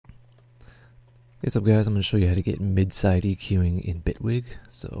What's up guys, I'm going to show you how to get mid-side EQing in Bitwig.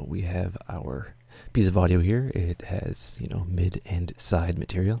 So we have our piece of audio here. It has, mid and side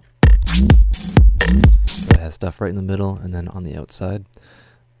material. It has stuff right in the middle and then on the outside.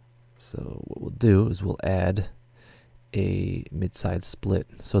 So what we'll do is we'll add a mid-side split.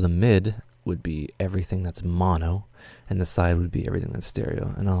 So the mid would be everything that's mono and the side would be everything that's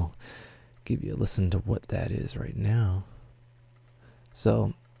stereo. And I'll give you a listen to what that is right now.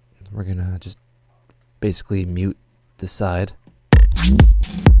 So we're going to just basically mute the side.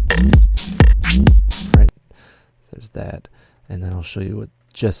 Right, so there's that, and then I'll show you what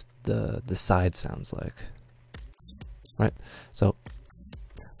just the side sounds like. Right, so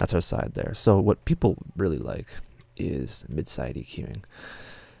that's our side there. So what people really like is mid-side EQing.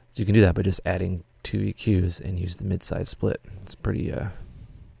 So you can do that by just adding 2 EQs and use the mid-side split. It's pretty,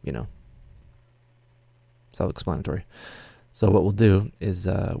 self-explanatory. So what we'll do is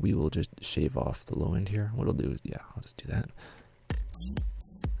we will just shave off the low end here. What I'll do is, I'll just do that.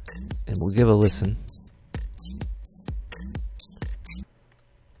 And we'll give a listen.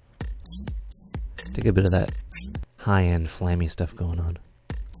 Take a bit of that high-end flammy stuff going on.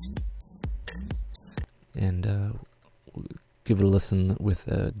 And we'll give it a listen with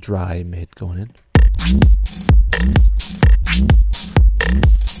a dry mid going in.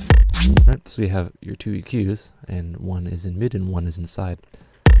 Right, so you have your 2 EQs, and one is in mid and one is inside.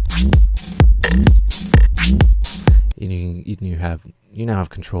 And you now have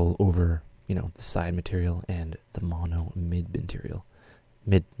control over the side material and the mono mid material.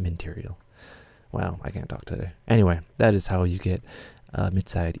 Wow, I can't talk today. Anyway, that is how you get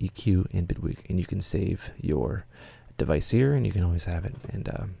mid-side EQ in Bitwig, and you can save your device here, and you can always have it. And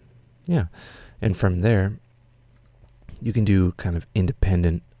and from there, you can do kind of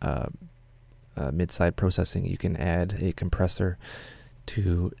independent mid-side processing. You can add a compressor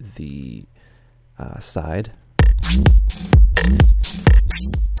to the side,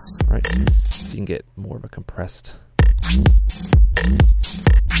 right? So you can get more of a compressed.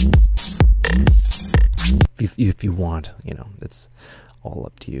 If you want, it's all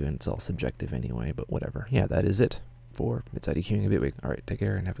up to you, and it's all subjective anyway. But whatever. Yeah, that is it for mid-side EQing in Bitwig. All right, take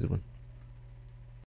care and have a good one.